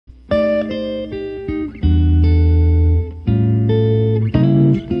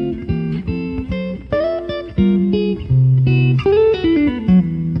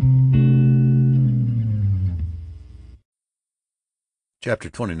Chapter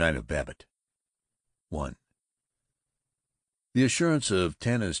 29 of Babbitt 1. The assurance of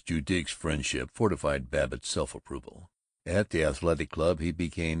Tanis Judique's friendship fortified Babbitt's self-approval. At the Athletic Club he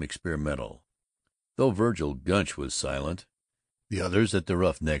became experimental. Though Vergil Gunch was silent, the others at the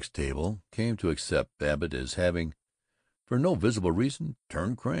Roughnecks table came to accept Babbitt as having, for no visible reason,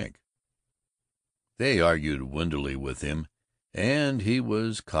 turned crank. They argued windily with him, and he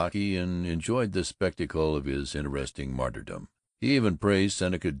was cocky and enjoyed the spectacle of his interesting martyrdom. He even praised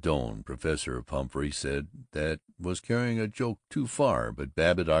Seneca Doane. Professor Pumphrey said that was carrying a joke too far, but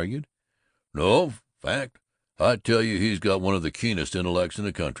Babbitt argued, "No, fact, I tell you he's got one of the keenest intellects in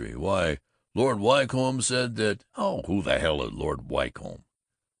the country. Why, Lord Wycombe said that—" "Oh, who the hell is Lord Wycombe?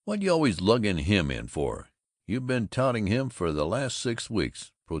 What you always lugging him in for? You've been touting him for the last 6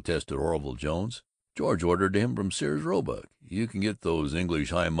 weeks," protested Orville Jones. "George ordered him from Sears Roebuck. You can get those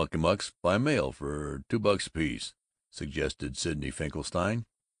English high muckamucks by mail for $2 apiece," suggested Sidney Finkelstein.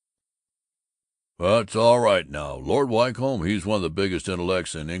 "That's all right now. Lord Wycombe, he's one of the biggest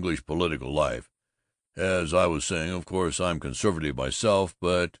intellects in English political life. As I was saying, of course I'm conservative myself,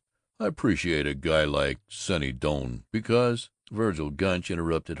 but I appreciate a guy like Senny Doane because—" Vergil Gunch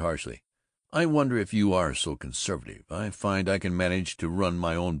interrupted harshly, "I wonder if you are so conservative. I find I can manage to run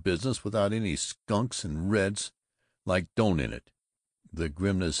my own business without any skunks and reds like Doane in it." The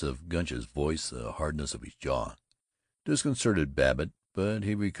grimness of Gunch's voice, the hardness of his jaw, disconcerted Babbitt, but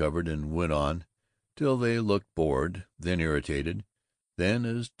he recovered and went on till they looked bored, then irritated, then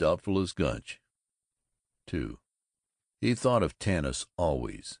as doubtful as Gunch. 2. He thought of Tanis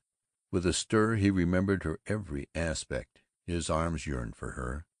always. With a stir he remembered her every aspect. His arms yearned for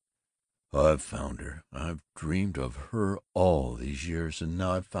her. "I've found her. I've dreamed of her all these years, and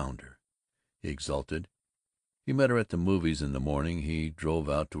now I've found her," he exulted. He met her at the movies in the morning. He drove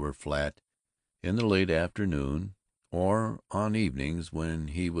out to her flat in the late afternoon, or on evenings when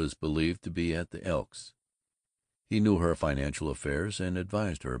he was believed to be at the Elks. He knew her financial affairs and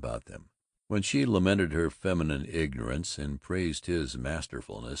advised her about them. When she lamented her feminine ignorance and praised his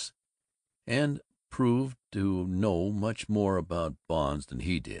masterfulness, and proved to know much more about bonds than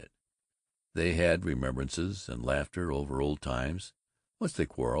he did, they had remembrances and laughter over old times. Once they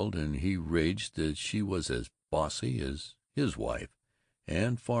quarreled, and he raged that she was as bossy as his wife,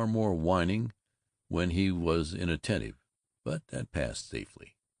 and far more whining when he was inattentive, but that passed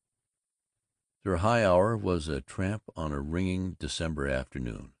safely. Their high hour was a tramp on a ringing December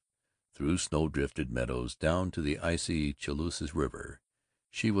afternoon, through snow-drifted meadows, down to the icy Chaloosa's River.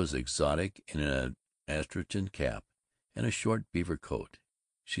 She was exotic in an astrakhan cap and a short beaver coat.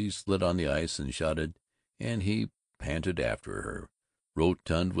 She slid on the ice and shouted, and he panted after her,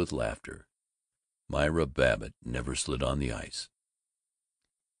 rotund with laughter. Myra Babbitt never slid on the ice.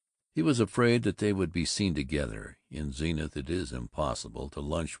 He was afraid that they would be seen together. In Zenith it is impossible to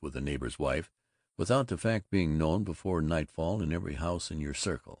lunch with a neighbor's wife without the fact being known before nightfall in every house in your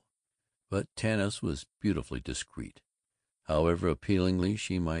circle. But Tanis was beautifully discreet. However appealingly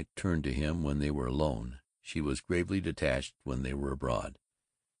she might turn to him when they were alone, she was gravely detached when they were abroad,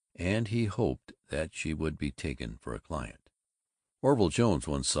 and he hoped that she would be taken for a client. Orville Jones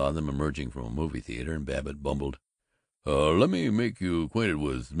once saw them emerging from a movie theater, and Babbitt bumbled, "Let me make you acquainted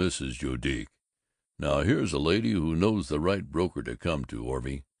with Mrs. Judique. Now here's a lady who knows the right broker to come to,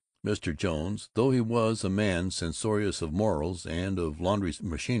 Orvie." Mr. Jones, though he was a man censorious of morals and of laundry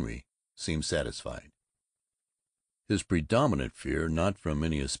machinery, seemed satisfied. His predominant fear, not from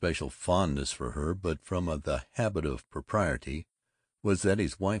any especial fondness for her, but from the habit of propriety, was that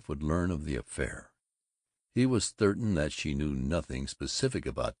his wife would learn of the affair. He was certain that she knew nothing specific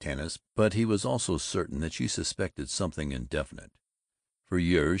about Tanis, but he was also certain that she suspected something indefinite. For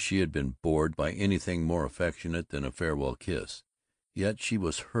years she had been bored by anything more affectionate than a farewell kiss, yet she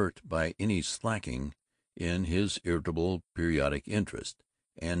was hurt by any slacking in his irritable periodic interest,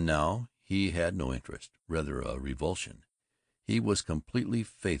 and now he had no interest, rather a revulsion. He was completely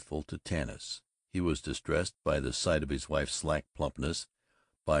faithful to Tanis. He was distressed by the sight of his wife's slack plumpness,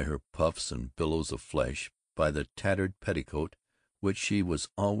 by her puffs and billows of flesh, by the tattered petticoat which she was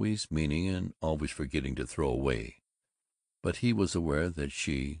always meaning and always forgetting to throw away. But he was aware that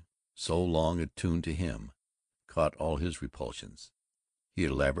she, so long attuned to him, caught all his repulsions. He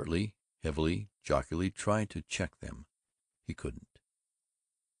elaborately, heavily, jocularly tried to check them. He couldn't.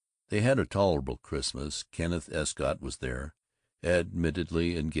 They had a tolerable Christmas. Kenneth Escott was there,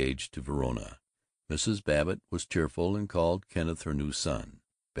 admittedly engaged to Verona. Mrs. Babbitt was cheerful and called Kenneth her new son.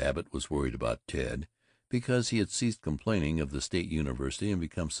 Babbitt was worried about Ted, because he had ceased complaining of the State University and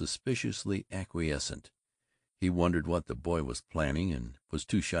become suspiciously acquiescent. He wondered what the boy was planning, and was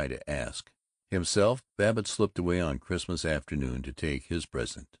too shy to ask, Himself, Babbitt slipped away on Christmas afternoon to take his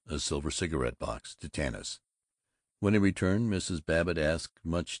present, a silver cigarette box, to Tanis. When he returned, Mrs. Babbitt asked,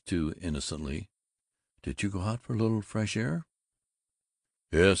 much too innocently, "Did you go out for a little fresh air?"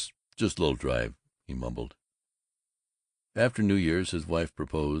 "Yes, just a little drive," he mumbled. After New Year's his wife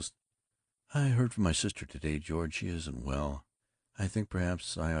proposed, "I heard from my sister today, George. She isn't well. I think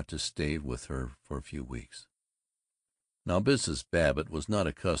perhaps I ought to stay with her for a few weeks." Now Mrs. Babbitt was not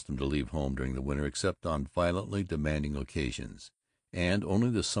accustomed to leave home during the winter except on violently demanding occasions, and only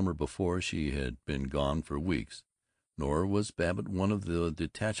the summer before she had been gone for weeks. Nor was Babbitt one of the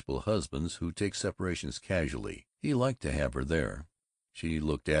detachable husbands who take separations casually. He liked to have her there. She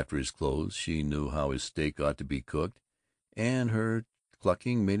looked after his clothes, she knew how his steak ought to be cooked, and her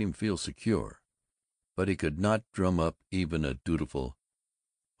clucking made him feel secure. But he could not drum up even a dutiful,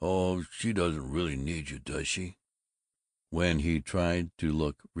 "Oh, she doesn't really need you, does she?" when he tried to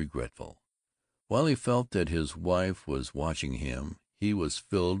look regretful. While he felt that his wife was watching him, he was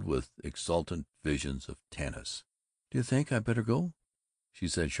filled with exultant visions of Tanis. "Do you think I better go?" she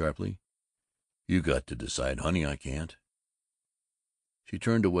said sharply. "You got to decide, honey. I can't." She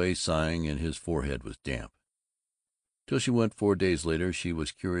turned away, sighing, and his forehead was damp. Till she went 4 days later she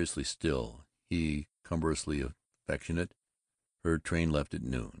was curiously still, he cumbrously affectionate. Her train left at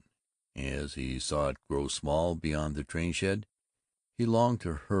noon. As he saw it grow small beyond the train shed, he longed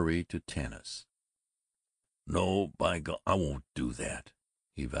to hurry to Tanis. "No, by God, I won't do that,"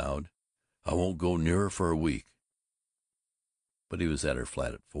 he vowed. "I won't go near her for a week." But he was at her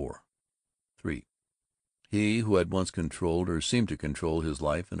flat at 4, 3. He who had once controlled, or seemed to control, his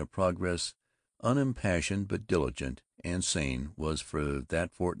life in a progress unimpassioned but diligent and sane, was for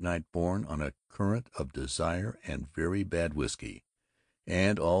that fortnight borne on a current of desire and very bad whisky,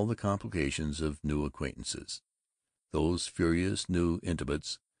 and all the complications of new acquaintances, those furious new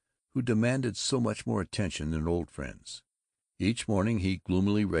intimates who demanded so much more attention than old friends. Each morning he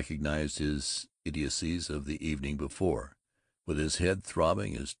gloomily recognized his idiocies of the evening before. With his head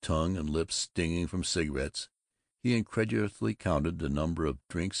throbbing, his tongue and lips stinging from cigarettes, he incredulously counted the number of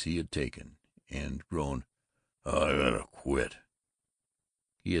drinks he had taken, and groaned, "I gotta quit."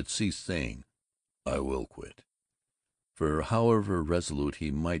 He had ceased saying, "I will quit." For however resolute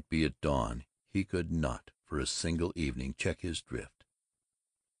he might be at dawn, he could not for a single evening check his drift.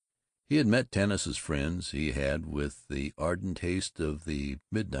 He had met Tanis's friends. He had, with the ardent haste of the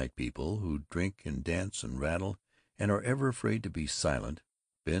midnight people who drink and dance and rattle and are ever afraid to be silent,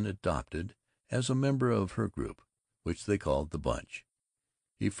 been adopted as a member of her group, which they called the Bunch.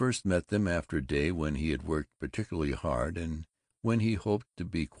 He first met them after a day when he had worked particularly hard, and when he hoped to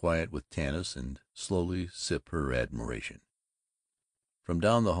be quiet with Tanis and slowly sip her admiration. From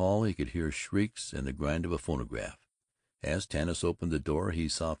down the hall he could hear shrieks and the grind of a phonograph. As Tanis opened the door he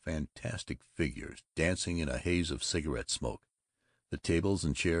saw fantastic figures dancing in a haze of cigarette smoke. The tables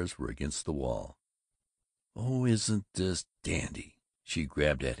and chairs were against the wall. "Oh, isn't this dandy!" She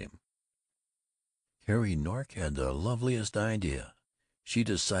grabbed at him. "Carrie Nork had the loveliest idea. She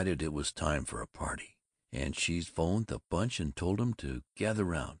decided it was time for a party, and she's phoned the Bunch and told 'em to gather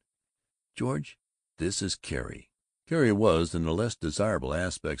round. George, this is Carrie." Carrie was, in the less desirable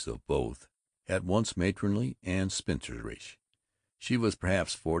aspects of both, at once matronly and spinsterish. She was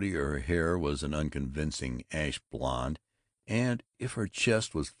perhaps 40. Her hair was an unconvincing ash blond, and if her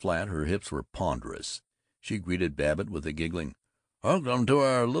chest was flat her hips were ponderous. She greeted Babbitt with a giggling, "Welcome to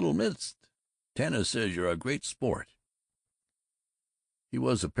our little midst. Tanis says you're a great sport." He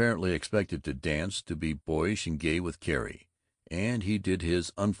was apparently expected to dance, to be boyish and gay with Carrie, and he did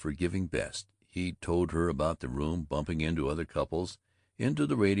his unforgiving best. He towed her about the room, bumping into other couples, into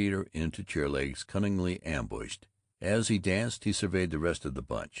the radiator, into chair legs cunningly ambushed. As he danced he surveyed the rest of the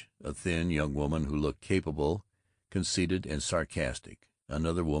Bunch: a thin young woman who looked capable, conceited, and sarcastic;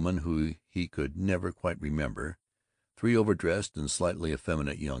 another woman who he could never quite remember; 3 overdressed and slightly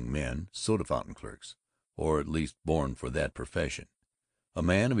effeminate young men, soda fountain clerks, or at least born for that profession; a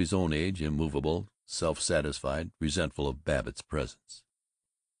man of his own age, immovable, self-satisfied, resentful of Babbitt's presence.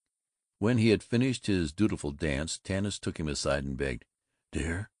 When he had finished his dutiful dance, Tanis took him aside and begged,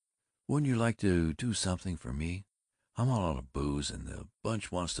 "Dear, wouldn't you like to do something for me? I'm all out of booze, and the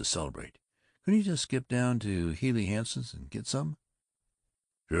Bunch wants to celebrate. Couldn't you just skip down to Healey Hanson's and get some?"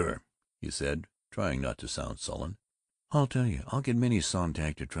 "Sure," he said, trying not to sound sullen. "I'll tell you, I'll get Minnie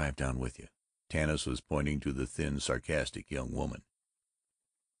Sonntag to drive down with you." Tanis was pointing to the thin, sarcastic young woman.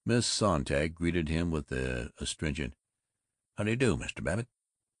 Miss Sonntag greeted him with the astringent, "How do you do, Mr. Babbitt?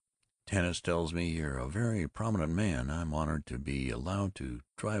 Tanis tells me you're a very prominent man. I'm honored to be allowed to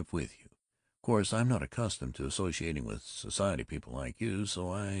drive with you. Of course, I'm not accustomed to associating with society people like you, so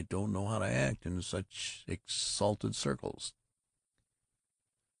I don't know how to act in such exalted circles."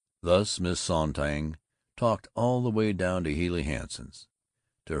 Thus Miss Sonntag talked all the way down to Healey Hanson's.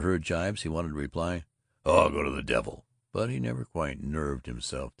 To her jibes he wanted to reply, "Oh, go to the devil," but he never quite nerved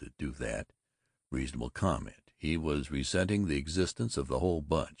himself to do that reasonable comment. He was resenting the existence of the whole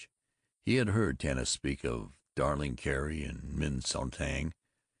bunch. He had heard Tanis speak of darling Carrie and Miss Sonntag.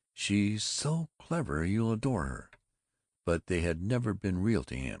 "She's so clever you'll adore her." But they had never been real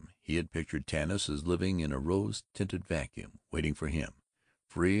to him. He had pictured Tanis as living in a rose-tinted vacuum, waiting for him,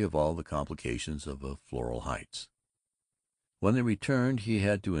 free of all the complications of a Floral Heights. When they returned he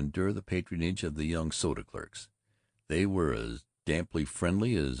had to endure the patronage of the young soda clerks. They were as damply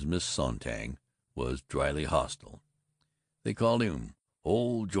friendly as Miss Sonntag was dryly hostile. They called him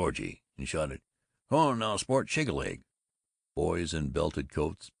 "Old Georgie," and shouted, "Come on now, sport, shake a leg." Boys in belted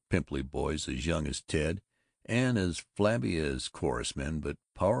coats, pimply boys as young as Ted and as flabby as chorus men, but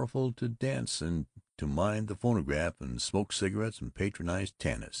powerful to dance and to mind the phonograph and smoke cigarettes and patronize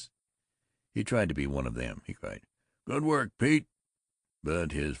Tanis. He tried to be one of them. He cried, "Good work, Pete,"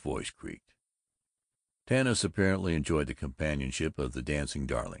 but his voice creaked. Tanis apparently enjoyed the companionship of the dancing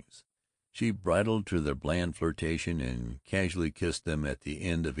darlings. She bridled to their bland flirtation and casually kissed them at the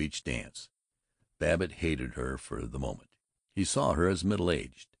end of each dance. Babbitt hated her for the moment. He saw her as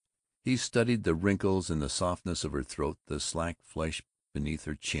middle-aged. He studied the wrinkles in the softness of her throat, the slack flesh beneath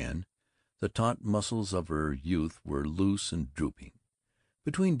her chin. The taut muscles of her youth were loose and drooping.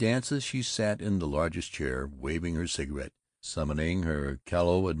 Between dances she sat in the largest chair, waving her cigarette, summoning her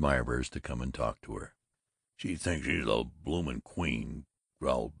callow admirers to come and talk to her. "She thinks she's a bloomin' queen,"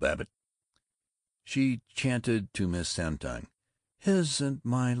 growled Babbitt. She chanted to Miss Sonntag, "Isn't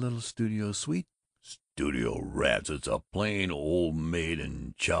my little studio sweet?" "Studio rats! It's a plain old maid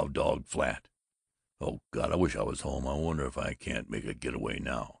and chow dog flat. Oh, God, I wish I was home. I wonder if I can't make a getaway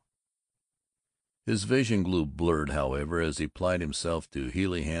now." His vision grew blurred, however, as he applied himself to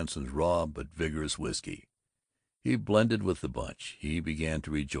Healey Hanson's raw but vigorous whisky. He blended with the bunch. He began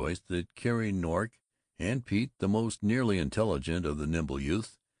to rejoice that Carrie Nork and Pete, the most nearly intelligent of the nimble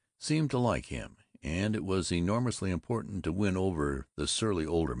youths, seemed to like him, and it was enormously important to win over the surly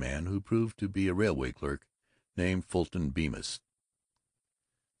older man, who proved to be a railway clerk named Fulton Bemis.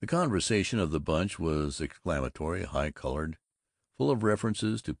 The conversation of the bunch was exclamatory, high-colored, full of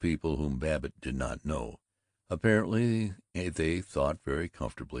references to people whom Babbitt did not know. Apparently they thought very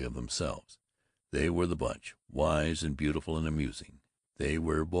comfortably of themselves. They were the bunch, wise and beautiful and amusing. They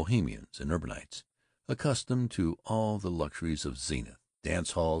were bohemians and urbanites, accustomed to all the luxuries of Zenith,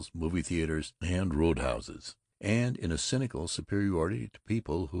 dance halls, movie theaters, and roadhouses, and in a cynical superiority to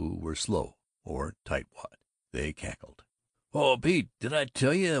people who were slow or tightwad. They cackled. "Oh, Pete, did I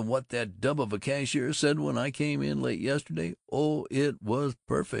tell you what that dub of a cashier said when I came in late yesterday? Oh, it was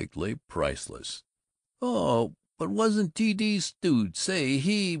perfectly priceless." "Oh, but wasn't T.D. stewed? Say,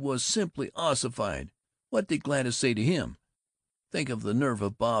 he was simply ossified. What did Gladys say to him? Think of the nerve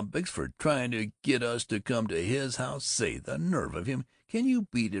of Bob Bixford trying to get us to come to his house. Say, the nerve of him! Can you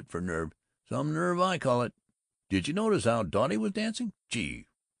beat it for nerve? Some nerve, I call it. Did you notice how Dottie was dancing? Gee,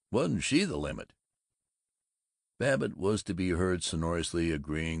 wasn't she the limit?" Babbitt was to be heard sonorously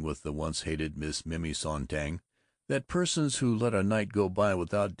agreeing with the once hated Miss Mimi Sonntag that persons who let a night go by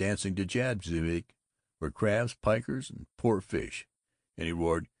without dancing to jazz music were crabs, pikers, and poor fish, and he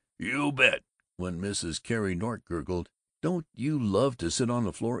roared, "You bet!" when Mrs. Carrie Nork gurgled, "Don't you love to sit on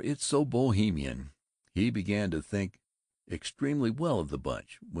the floor? It's so bohemian." He began to think extremely well of the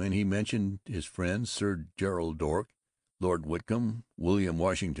bunch. When he mentioned his friends Sir Gerald Doak, Lord Whitcomb, William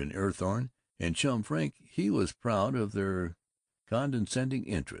Washington Eathorne, and Chum Frink, he was proud of their condescending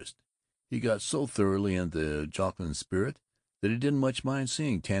interest. He got so thoroughly in the Jocelyn spirit that he didn't much mind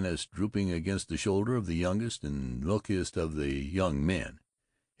seeing Tanis drooping against the shoulder of the youngest and milkiest of the young men,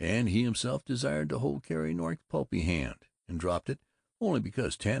 and he himself desired to hold Carrie Nork's pulpy hand, and dropped it only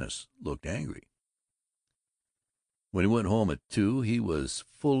because Tanis looked angry. When he went home at 2 he was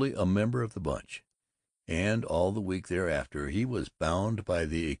fully a member of the bunch, and all the week thereafter he was bound by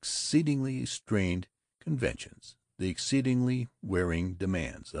the exceedingly strained conventions, the exceedingly wearing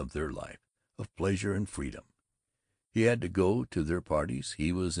demands of their life of pleasure and freedom. He had to go to their parties.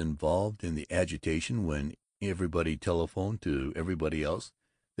 He was involved in the agitation when everybody telephoned to everybody else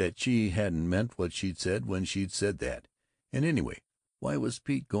that she hadn't meant what she'd said when she'd said that, and anyway, why was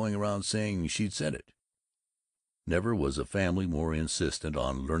Pete going around saying she'd said it? Never was a family more insistent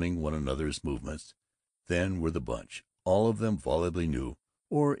on learning one another's movements than were the bunch. All of them volubly knew,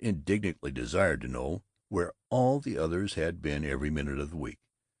 or indignantly desired to know, where all the others had been every minute of the week.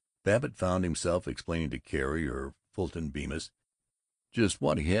 Babbitt found himself explaining to Carrie or Fulton Bemis just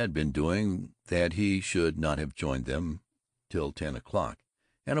what he had been doing, that he should not have joined them till 10 o'clock,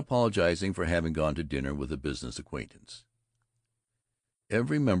 and apologizing for having gone to dinner with a business acquaintance.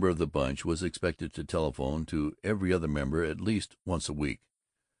 Every member of the Bunch was expected to telephone to every other member at least once a week.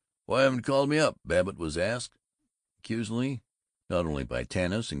 "Why haven't you called me up?" Babbitt was asked accusingly, not only by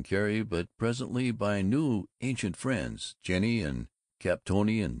Tanis and Carrie, but presently by new ancient friends, Jennie and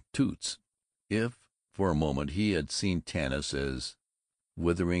Capitoni and Toots. If for a moment he had seen Tanis as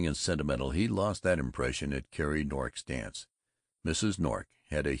withering and sentimental, he lost that impression at Carrie Nork's dance. Mrs. Nork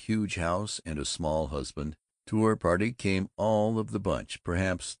had a huge house and a small husband. To her party came all of the Bunch,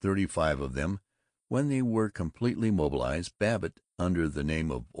 perhaps 35 of them. When they were completely mobilized, Babbitt, under the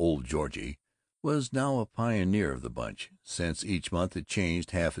name of Old Georgie, was now a pioneer of the Bunch, since each month it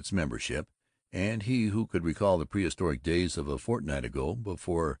changed half its membership, and he who could recall the prehistoric days of a fortnight ago,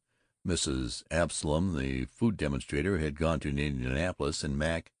 before Mrs. Absalom, the food demonstrator, had gone to Indianapolis and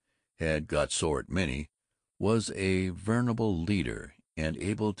Mac had got sore at Minnie, was a veritable leader and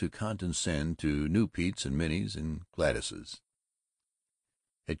able to condescend to new Petes and Minnies and Gladyses.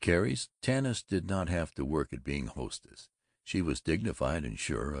 At Carrie's, Tanis did not have to work at being hostess. She was dignified and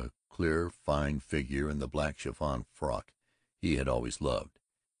sure, a clear, fine figure in the black chiffon frock he had always loved,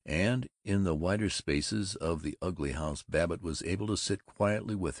 and in the wider spaces of the ugly house Babbitt was able to sit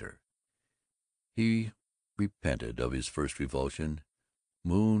quietly with her. He repented of his first revulsion,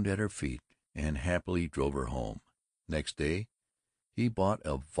 mooned at her feet, and happily drove her home. Next day he bought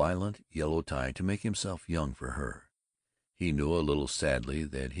a violent yellow tie to make himself young for her. He knew a little sadly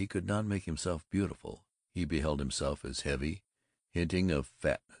that he could not make himself beautiful. He beheld himself as heavy, hinting of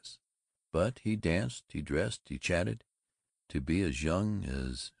fatness. But he danced, he dressed, he chatted, to be as young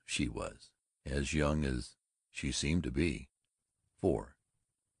as she was, as young as she seemed to be. 4.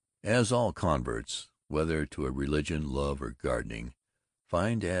 As all converts, whether to a religion, love, or gardening,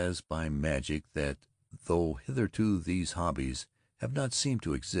 find as by magic that though hitherto these hobbies have not seemed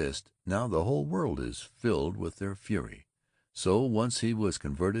to exist, now the whole world is filled with their fury, so once he was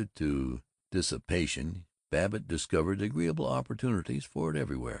converted to dissipation, Babbitt discovered agreeable opportunities for it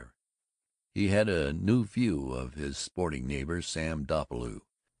everywhere. He had a new view of his sporting neighbor, Sam Doppelbrau.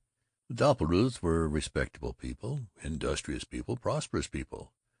 The Doppelbraus were respectable people, industrious people, prosperous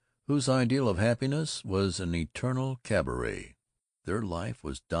people, whose ideal of happiness was an eternal cabaret. Their life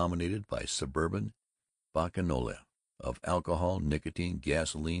was dominated by suburban bacchanalia of alcohol, nicotine,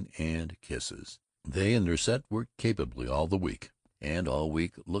 gasoline, and kisses. They and their set worked capably all the week, and all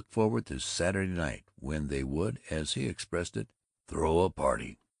week looked forward to Saturday night, when they would, as he expressed it, "throw a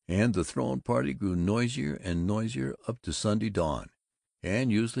party." And the thrown party grew noisier and noisier up to Sunday dawn,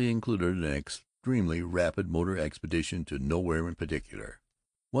 and usually included an extremely rapid motor expedition to nowhere in particular.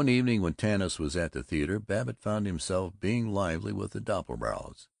 One evening when Tanis was at the theater, Babbitt found himself being lively with the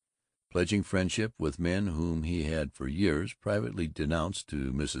Doppelbraus, pledging friendship with men whom he had for years privately denounced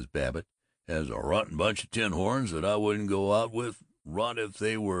to Mrs. Babbitt as a rotten bunch of tin horns that I wouldn't go out with, rot if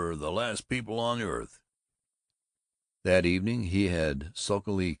they were the last people on the earth. That evening he had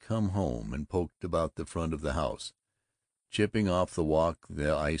sulkily come home and poked about the front of the house, chipping off the walk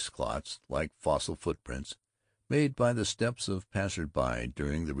the ice clots, like fossil footprints, made by the steps of passers-by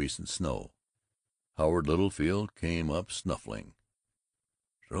during the recent snow. Howard Littlefield came up snuffling.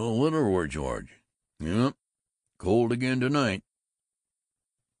 "So winter war, George?" "Yep. Cold again tonight."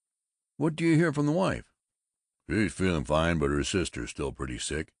 "What do you hear from the wife?" "She's feeling fine, but her sister's still pretty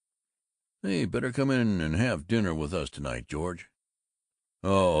sick." "Hey, better come in and have dinner with us tonight, George."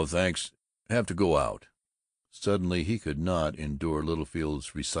 "Oh, thanks. Have to go out." Suddenly he could not endure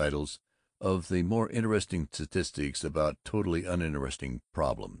Littlefield's recitals of the more interesting statistics about totally uninteresting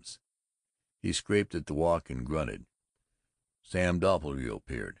problems. He scraped at the walk and grunted. Sam Doppelbrau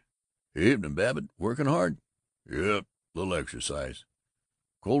appeared. "Evening, Babbitt. Working hard?" "Yep. Little exercise."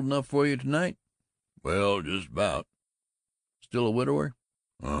 "Cold enough for you tonight?" "Well, just about." "Still a widower?"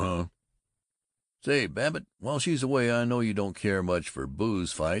 "Uh-huh." "Say, Babbitt, while she's away, I know you don't care much for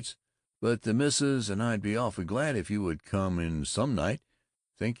booze fights, but the missus and I'd be awfully glad if you would come in some night.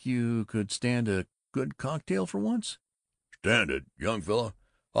 Think you could stand a good cocktail for once?" "Stand it, young fella?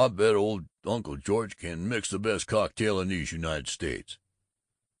 I bet old Uncle George can mix the best cocktail in these United States."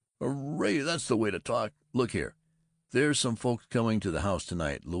 "Hooray! That's the way to talk. Look here, there's some folks coming to the house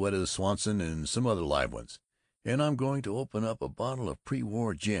tonight, Louetta Swanson and some other live ones, and I'm going to open up a bottle of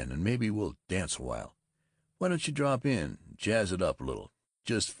pre-war gin, and maybe we'll dance a while. Why don't you drop in and jazz it up a little,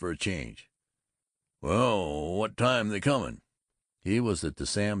 just for a change?" "Well, what time they coming?" He was at the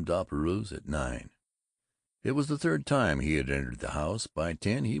Sam Doppelbrau's at 9. It was the third time he had entered the house. By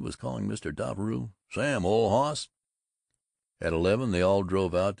 10 he was calling Mr. Doppelbrau, "Sam, old hoss." At 11 they all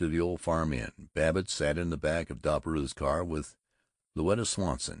drove out to the Old Farm Inn. Babbitt sat in the back of Doppelbrau's car with Louetta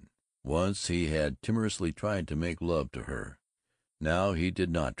Swanson. Once he had timorously tried to make love to her. Now he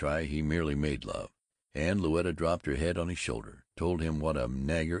did not try, he merely made love, and Louetta dropped her head on his shoulder, told him what a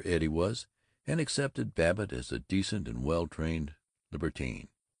nagger Eddie was, and accepted Babbitt as a decent and well-trained libertine.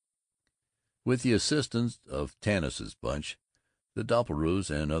 With the assistance of Tanis's bunch, the Doppelbraus,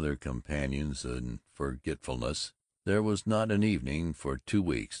 and other companions in forgetfulness, there was not an evening for 2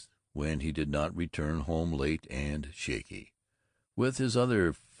 weeks when he did not return home late and shaky. With his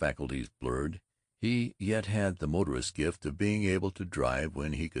other faculties blurred, he yet had the motorist's gift of being able to drive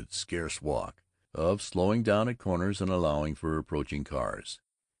when he could scarce walk, of slowing down at corners and allowing for approaching cars.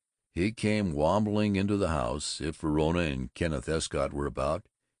 He came wambling into the house. If Verona and Kenneth Escott were about,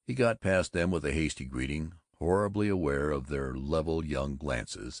 he got past them with a hasty greeting, horribly aware of their level young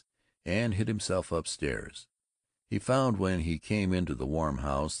glances, and hid himself upstairs. He found when he came into the warm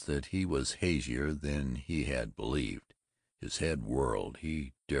house that he was hazier than he had believed. His head whirled.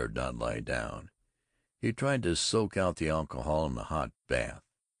 He dared not lie down. He tried to soak out the alcohol in the hot bath.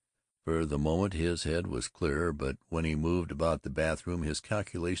 For the moment his head was clearer, but when he moved about the bathroom his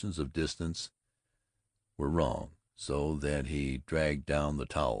calculations of distance were wrong, so that he dragged down the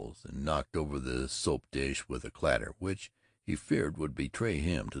towels and knocked over the soap dish with a clatter which he feared would betray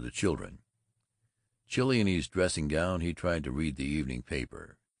him to the children. Chilly in his dressing gown, he tried to read the evening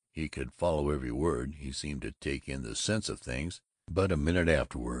paper. He could follow every word. He seemed to take in the sense of things, but a minute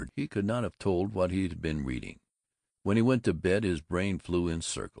afterward he could not have told what he had been reading. When he went to bed his brain flew in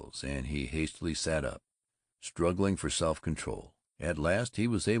circles, and he hastily sat up, struggling for self-control. At last he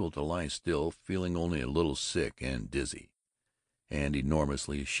was able to lie still, feeling only a little sick and dizzy, and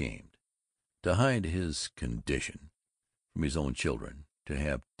enormously ashamed. To hide his condition from his own children, to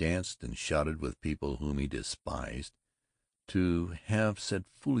have danced and shouted with people whom he despised, to have said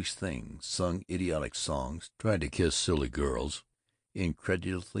foolish things, sung idiotic songs, tried to kiss silly girls.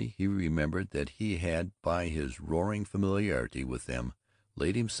 Incredulously he remembered that he had, by his roaring familiarity with them,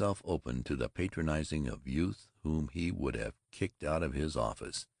 laid himself open to the patronizing of youth whom he would have kicked out of his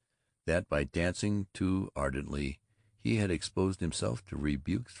office, that by dancing too ardently he had exposed himself to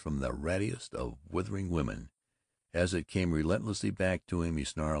rebukes from the rattiest of withering women. As it came relentlessly back to him, he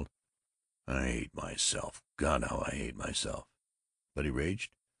snarled, "I hate myself. God, how I hate myself!" But he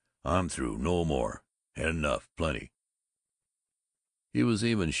raged, "I'm through. No more. Had enough. Plenty." He was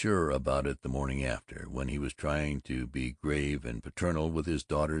even surer about it the morning after, when he was trying to be grave and paternal with his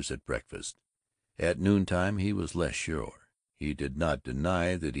daughters at breakfast. At noontime he was less sure. He did not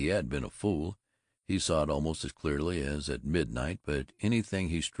deny that he had been a fool. He saw it almost as clearly as at midnight, but anything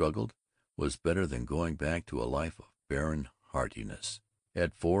he struggled was better than going back to a life of barren heartiness.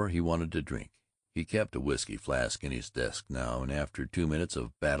 At 4 he wanted to drink. He kept a whiskey flask in his desk now, and after 2 minutes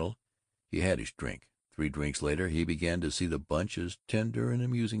of battle he had his drink. 3 drinks later he began to see the Bunch as tender and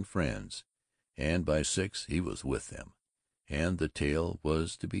amusing friends, and by 6 he was with them, and the tale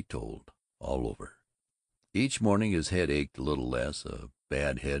was to be told all over. Each morning his head ached a little less. A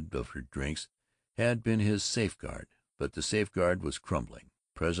bad head of her drinks had been his safeguard, but the safeguard was crumbling.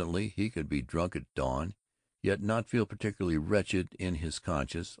 Presently he could be drunk at dawn, yet not feel particularly wretched in his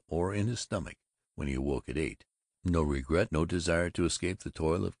conscience or in his stomach when he awoke at 8. No regret, no desire to escape the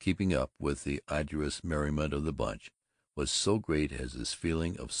toil of keeping up with the arduous merriment of the Bunch was so great as his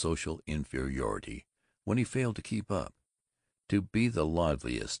feeling of social inferiority when he failed to keep up. To be the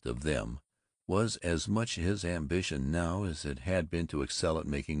liveliest of them was as much his ambition now as it had been to excel at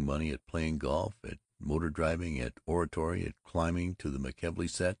making money, at playing golf, at motor driving, at oratory, at climbing to the McKelvey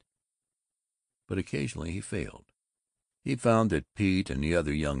set. But occasionally he failed. He found that Pete and the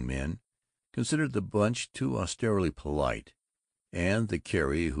other young men considered the Bunch too austerely polite, and the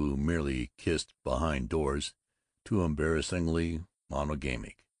Carrie who merely kissed behind doors too embarrassingly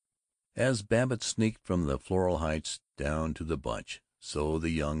monogamic. As Babbitt sneaked from the Floral Heights down to the Bunch, so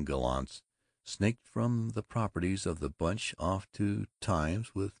the young gallants sneaked from the properties of the Bunch off to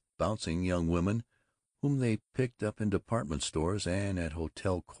times with bouncing young women whom they picked up in department stores and at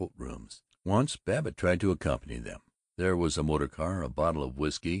hotel coat-rooms. Once Babbitt tried to accompany them. There was a motor car, a bottle of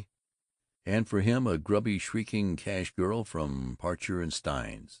whiskey, and for him a grubby, shrieking cash girl from Parcher and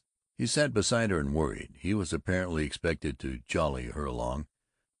Stein's. He sat beside her and worried. He was apparently expected to jolly her along,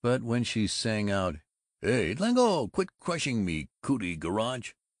 but when she sang out, "Hey, Lingo, quit crushing me cootie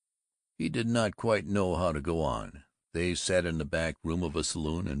garage," he did not quite know how to go on. They sat in the back room of a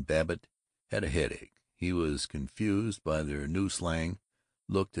saloon, and Babbitt had a headache. He was confused by their new slang,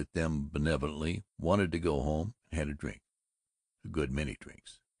 looked at them benevolently, wanted to go home, and had a drink, a good many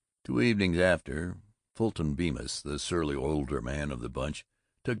drinks. 2 evenings after, Fulton Bemis, the surly older man of the bunch,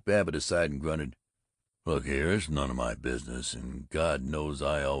 took Babbitt aside and grunted, "Look here, it's none of my business, and God knows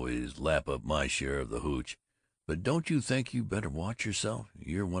I always lap up my share of the hooch, but don't you think you better watch yourself?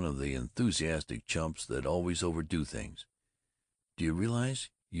 You're one of the enthusiastic chumps that always overdo things. Do you realize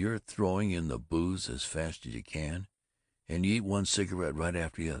you're throwing in the booze as fast as you can, and you eat one cigarette right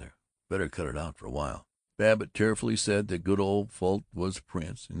after the other? Better cut it out for a while." Babbitt tearfully said that good old Fult was a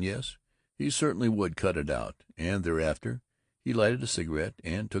prince, and yes, he certainly would cut it out, and thereafter he lighted a cigarette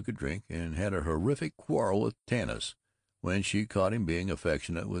and took a drink, and had a horrific quarrel with Tanis when she caught him being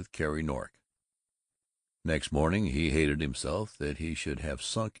affectionate with Carrie Nork. Next morning he hated himself that he should have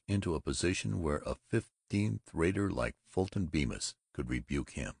sunk into a position where a 15th-rater like Fulton Bemis could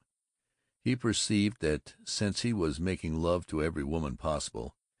rebuke him. He perceived that since he was making love to every woman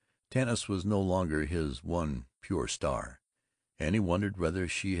possible, Tanis was no longer his one pure star, and he wondered whether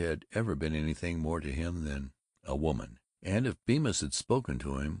she had ever been anything more to him than a woman. And if Bemis had spoken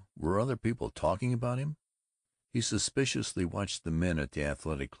to him, were other people talking about him? He suspiciously watched the men at the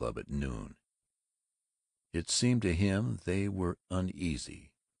Athletic Club at noon. It seemed to him they were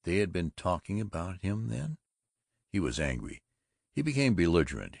uneasy. They had been talking about him, then? He was angry. He became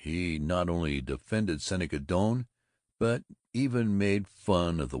belligerent. He not only defended Seneca Doane, but even made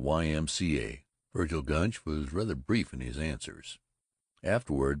fun of the Y.M.C.A. Vergil Gunch was rather brief in his answers.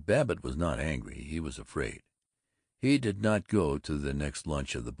 Afterward, Babbitt was not angry. He was afraid. He did not go to the next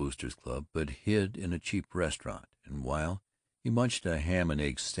lunch of the Boosters' Club, but hid in a cheap restaurant, and while he munched a ham and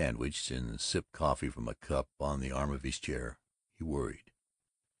egg sandwich and sipped coffee from a cup on the arm of his chair, he worried.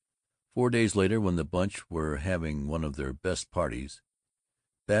 4 days later, when the Bunch were having one of their best parties,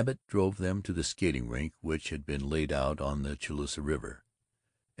 Babbitt drove them to the skating rink which had been laid out on the Chaloosa River.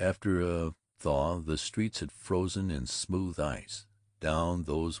 After a thaw the streets had frozen in smooth ice. Down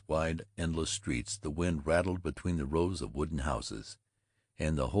those wide, endless streets the wind rattled between the rows of wooden houses,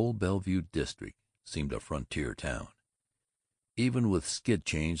 and the whole Bellevue district seemed a frontier town. Even with skid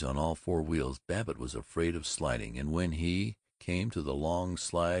chains on all four wheels, Babbitt was afraid of sliding, and when he came to the long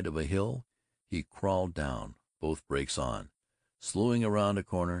slide of a hill, he crawled down, both brakes on. Slewing around a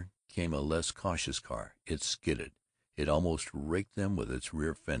corner came a less cautious car. It skidded. It almost raked them with its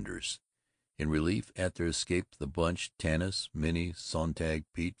rear fenders. In relief at their escape, the Bunch, Tanis, Minnie, Sonntag,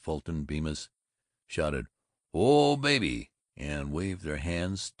 Pete, Fulton Bemis, shouted, "Oh, baby!" and waved their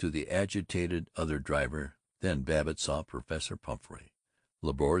hands to the agitated other driver. Then Babbitt saw Professor Pumphrey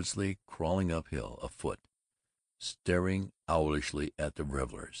laboriously crawling uphill, afoot, staring owlishly at the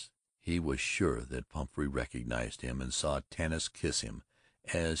revelers. He was sure that Pumphrey recognized him, and saw Tanis kiss him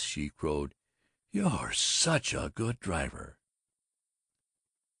as she crowed, "You're such a good driver."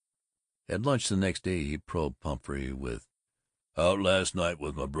 At lunch the next day he probed Pumphrey with, "Out last night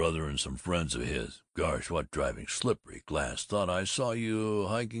with my brother and some friends of his. Gosh, what driving! Slippery glass. Thought I saw you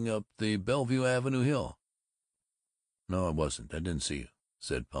hiking up the Bellevue Avenue hill." "No, I wasn't. I didn't see you,"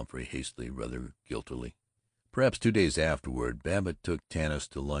 said Pumphrey hastily, rather guiltily. Perhaps 2 days afterward Babbitt took Tanis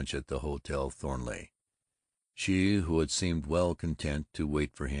to lunch at the Hotel Thornleigh. She, who had seemed well content to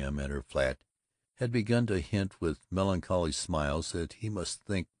wait for him at her flat, had begun to hint with melancholy smiles that he must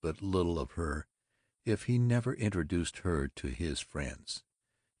think but little of her if he never introduced her to his friends.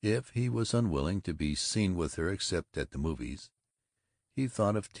 If he was unwilling to be seen with her except at the movies, he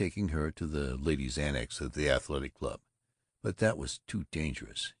thought of taking her to the ladies' annex of the Athletic Club, but that was too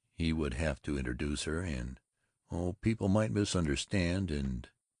dangerous. He would have to introduce her, and people might misunderstand, and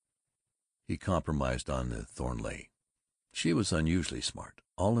he compromised on the Thornleigh. She was unusually smart,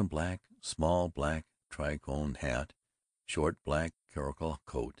 all in black, small black tricorne hat, short black caracul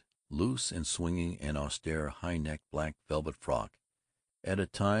coat, loose and swinging an austere high-necked black velvet frock, at a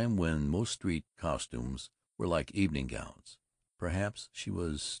time when most street costumes were like evening gowns. Perhaps she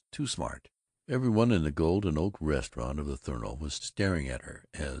was too smart. Everyone in the Golden Oak restaurant of the Thornleigh was staring at her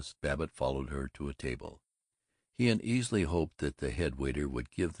as Babbitt followed her to a table. He uneasily hoped that the head waiter would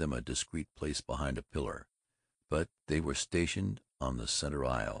give them a discreet place behind a pillar, but they were stationed on the center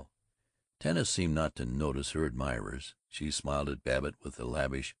aisle. Tanis seemed not to notice her admirers. She smiled at Babbitt with a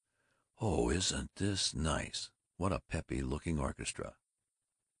lavish, "Oh, isn't this nice? What a peppy-looking orchestra."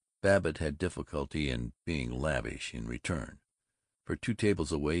 Babbitt had difficulty in being lavish in return, for 2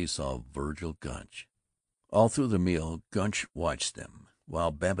 tables away he saw Vergil Gunch. All through the meal Gunch watched them,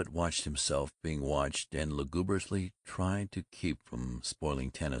 while Babbitt watched himself being watched, and lugubriously tried to keep from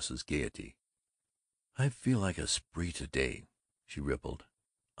spoiling Tanis's gaiety. "I feel like a spree to-day," she rippled.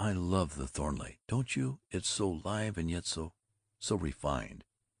 "I love the Thornleigh, don't you? It's so live and yet so so refined.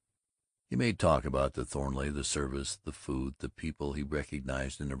 He made talk about the Thornleigh, the service, the food, the people he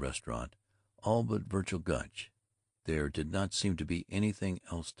recognized in the restaurant, all but Vergil Gunch. There did not seem to be anything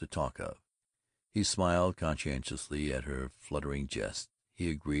else to talk of. He smiled conscientiously at her fluttering jests. He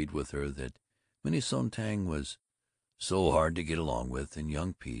agreed with her that Minnie Sonntag was so hard to get along with, and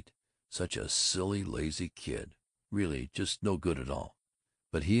young Pete such a silly, lazy kid, really just no good at all.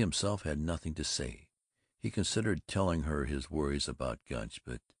 But he himself had nothing to say. He considered telling her his worries about Gunch,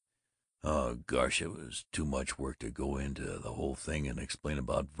 but oh, gosh, it was too much work to go into the whole thing and explain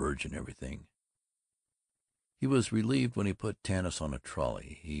about Verg and everything. He was relieved when he put Tanis on a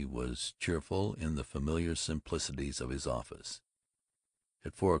trolley. He was cheerful in the familiar simplicities of his office.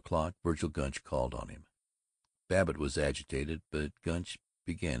 At 4 o'clock Vergil Gunch called on him. Babbitt was agitated, but Gunch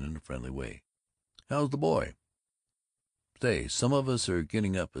began in a friendly way. "How's the boy? Say, some of us are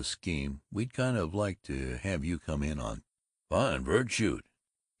getting up a scheme we'd kind of like to have you come in on." "Fine, Verg. Shoot."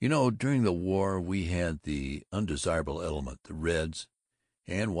 "You know, during the war we had the undesirable element, the Reds,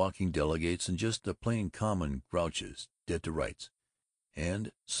 and walking delegates, and just the plain common grouches, dead to rights.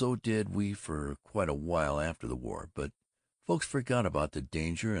 And so did we for quite a while after the war, but folks forgot about the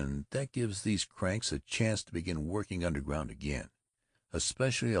danger, and that gives these cranks a chance to begin working underground again,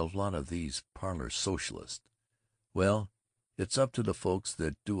 especially a lot of these parlor socialists. Well, it's up to the folks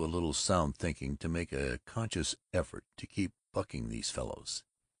that do a little sound thinking to make a conscious effort to keep bucking these fellows.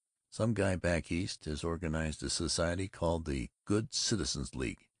 Some guy back East has organized a society called the Good Citizens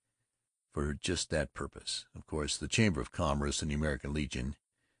League for just that purpose. Of course, the Chamber of Commerce and the American Legion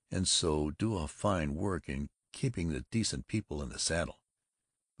and so do a fine work in keeping the decent people in the saddle,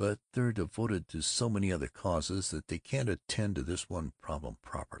 but they're devoted to so many other causes that they can't attend to this one problem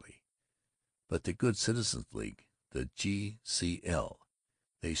properly. But the Good Citizens League, the G.C.L.,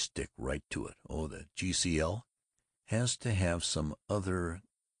 they stick right to it. Oh, the G.C.L. has to have some other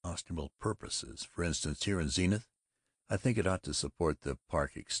ostensible purposes. For instance, here in Zenith, I think it ought to support the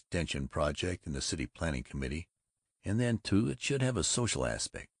park extension project and the city planning committee. And then, too, it should have a social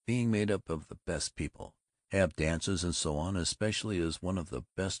aspect, being made up of the best people, have dances and so on, especially as one of the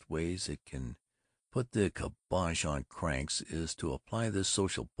best ways it can put the kibosh on cranks is to apply this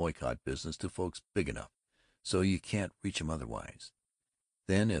social boycott business to folks big enough so you can't reach 'em otherwise.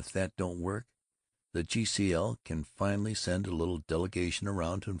 Then, if that don't work, the G.C.L. can finally send a little delegation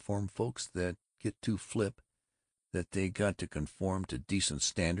around to inform folks that get too flip that they got to conform to decent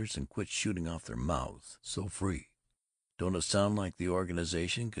standards and quit shooting off their mouths so free. Don't it sound like the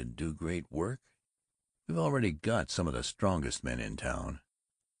organization could do great work? We've already got some of the strongest men in town.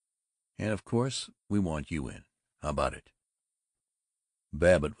 And, of course, we want you in. How about it?"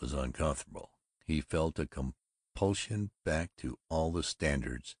 Babbitt was uncomfortable. He felt a compulsion back to all the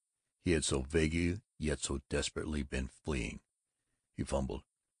standards he had so vaguely yet so desperately been fleeing. He fumbled,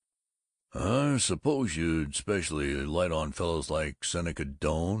 "I suppose you'd specially light on fellows like Seneca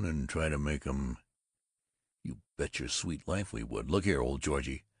Doane and try to make 'em—" "You bet your sweet life we would. Look here, old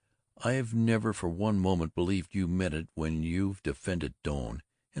Georgie, I've never for one moment believed you meant it when you've defended Doane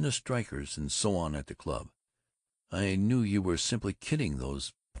and the strikers and so on at the club. I knew you were simply kidding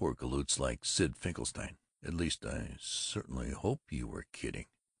those poor galoots like Sid Finkelstein. At least I certainly hope you were kidding."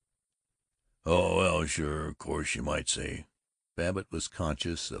 "Oh, well, sure, of course you might say." Babbitt was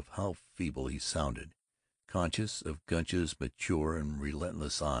conscious of how feeble he sounded, conscious of Gunch's mature and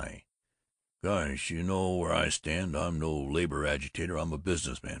relentless eye. "Gosh, you know where I stand. I'm no labor agitator. I'm a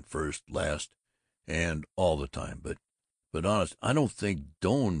businessman, first, last, and all the time. But honest, I don't think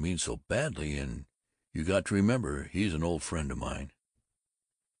Doane means so badly, and you got to remember he's an old friend of mine."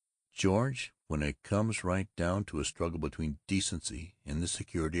 "George, when it comes right down to a struggle between decency and the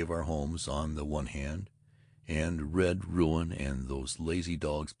security of our homes on the one hand, and red ruin and those lazy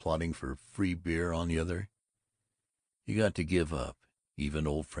dogs plotting for free beer on the other, you got to give up even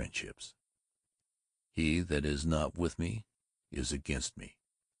old friendships. He that is not with me is against me."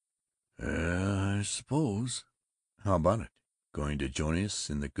 I suppose." "How about it? Going to join us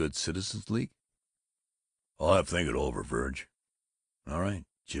in the Good Citizens League?" "I'll have to think it over, Verg." "All right,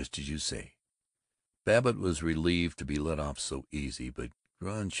 just as you say." Babbitt was relieved to be let off so easy, but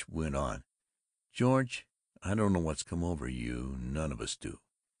Gunch went on, "George, I don't know what's come over you. None of us do.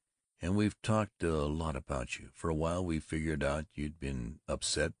 And we've talked a lot about you. For a while we figured out you'd been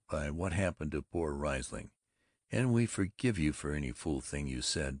upset by what happened to poor Riesling, and we forgive you for any fool thing you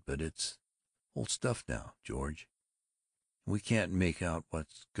said, but it's old stuff now, George, and we can't make out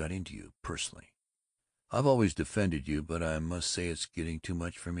what's got into you personally. I've always defended you, but I must say it's getting too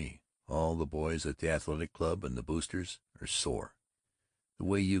much for me. All the boys at the athletic club and the boosters are sore. The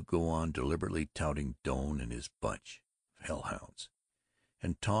way you go on deliberately touting Doane and his bunch. hellhounds,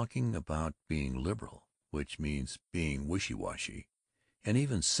 and talking about being liberal, which means being wishy-washy, and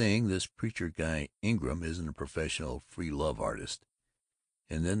even saying this preacher guy Ingram isn't a professional free love artist.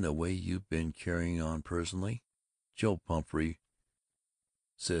 And then the way you've been carrying on personally. Joe Pumphrey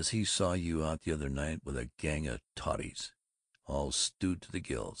says he saw you out the other night with a gang of totties, all stewed to the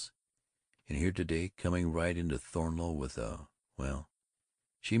gills, and here today coming right into Thornlow with well,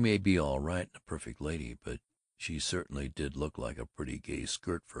 she may be all right and a perfect lady, but she certainly did look like a pretty gay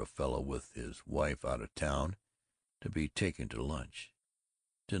skirt for a fellow with his wife out of town to be taken to lunch.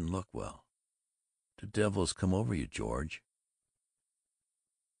 Didn't look well. The devil's come over you, George."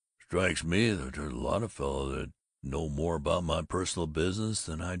 "Strikes me that there's a lot of fellows that know more about my personal business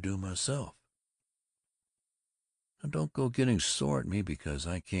than I do myself." "Now don't go getting sore at me because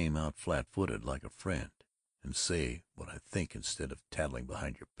I came out flat-footed like a friend, and say what I think instead of tattling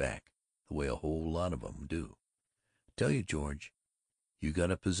behind your back, the way a whole lot of 'em do. I tell you, George, you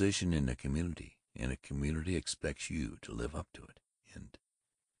got a position in the community, and the community expects you to live up to it, and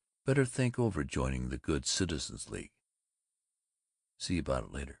better think over joining the Good Citizens League. See about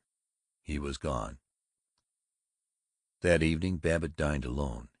it later." He was gone. That evening Babbitt dined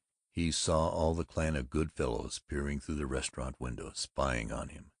alone. He saw all the clan of good fellows peering through the restaurant windows, spying on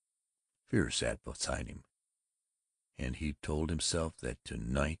him. Fear sat beside him, and he told himself that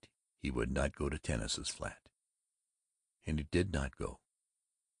tonight he would not go to Tanis's flat. And he did not go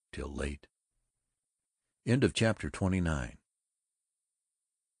till late. Chapter 29